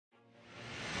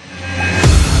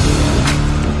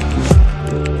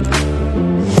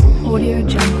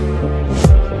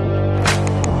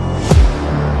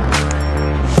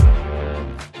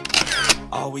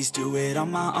always do it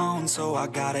on my own, so I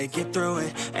gotta get through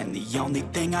it. And the only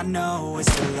thing I know is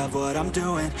to love what I'm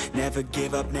doing. Never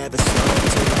give up, never slow,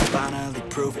 till I finally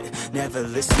prove it. Never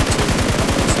listen to the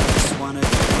no's, I just wanna do.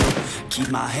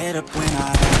 Keep my head up when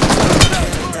I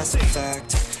have, that's a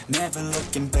fact. Never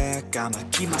looking back, I'ma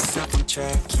keep myself on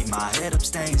track. Keep my head up,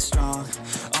 staying strong,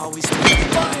 always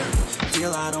moving on.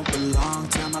 Feel I don't belong,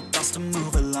 tell my thoughts to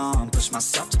move along. Push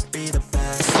myself to be the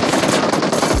best,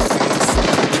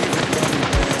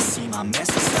 see my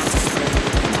message start to spread.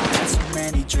 I had so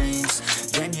many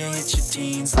dreams, then you hit your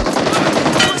teens.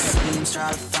 It seems,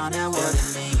 try to find out what it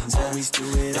means. Always do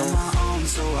it on my own,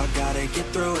 so I gotta get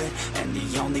through it. And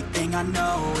the only thing I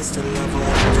know is to love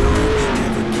what I'm doing.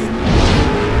 Never give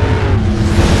up.